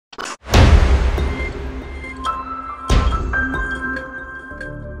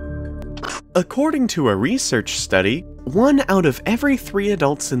According to a research study, 1 out of every 3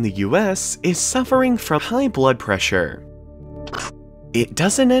 adults in the US is suffering from high blood pressure. It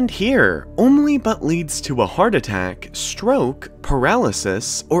doesn't end here, only but leads to a heart attack, stroke,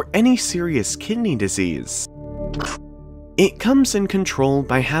 paralysis, or any serious kidney disease. It comes in control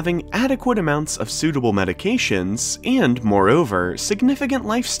by having adequate amounts of suitable medications and, moreover, significant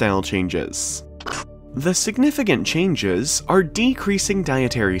lifestyle changes. The significant changes are decreasing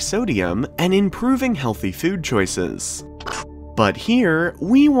dietary sodium and improving healthy food choices. But here,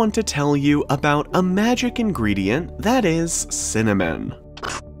 we want to tell you about a magic ingredient that is cinnamon.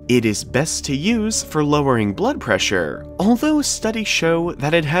 It is best to use for lowering blood pressure, although studies show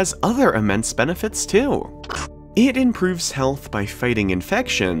that it has other immense benefits too. It improves health by fighting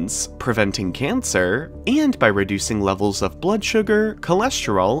infections, preventing cancer, and by reducing levels of blood sugar,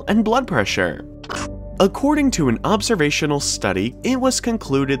 cholesterol, and blood pressure. According to an observational study, it was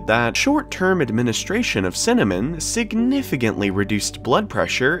concluded that short-term administration of cinnamon significantly reduced blood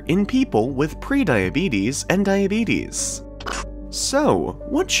pressure in people with prediabetes and diabetes. So,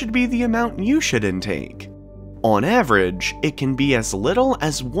 what should be the amount you should intake? On average, it can be as little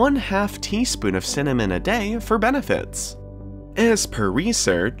as 1/2 teaspoon of cinnamon a day for benefits. As per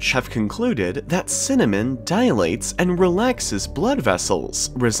research have concluded that cinnamon dilates and relaxes blood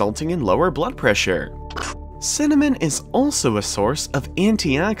vessels, resulting in lower blood pressure. Cinnamon is also a source of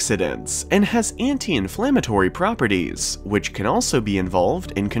antioxidants and has anti-inflammatory properties, which can also be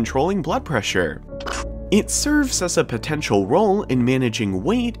involved in controlling blood pressure. It serves as a potential role in managing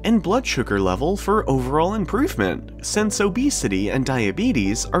weight and blood sugar level for overall improvement, since obesity and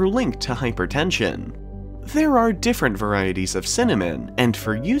diabetes are linked to hypertension. There are different varieties of cinnamon, and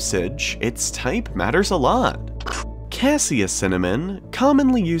for usage, its type matters a lot. Cassia cinnamon,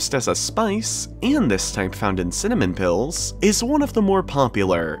 commonly used as a spice, and this type found in cinnamon pills, is one of the more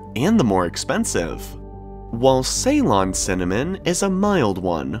popular and the more expensive. While Ceylon cinnamon is a mild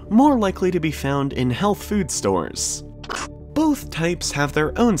one, more likely to be found in health food stores. Both types have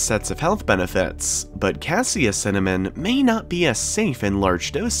their own sets of health benefits, but cassia cinnamon may not be as safe in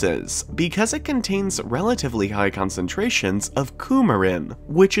large doses because it contains relatively high concentrations of coumarin,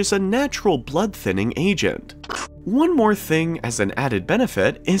 which is a natural blood-thinning agent. One more thing as an added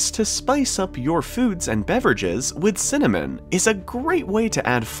benefit is to spice up your foods and beverages with cinnamon is a great way to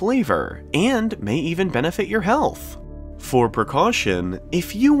add flavor and may even benefit your health. For precaution,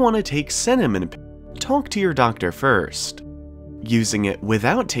 if you want to take cinnamon, talk to your doctor first. Using it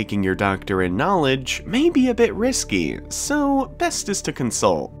without taking your doctor in knowledge may be a bit risky, so best is to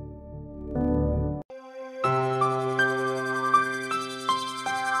consult.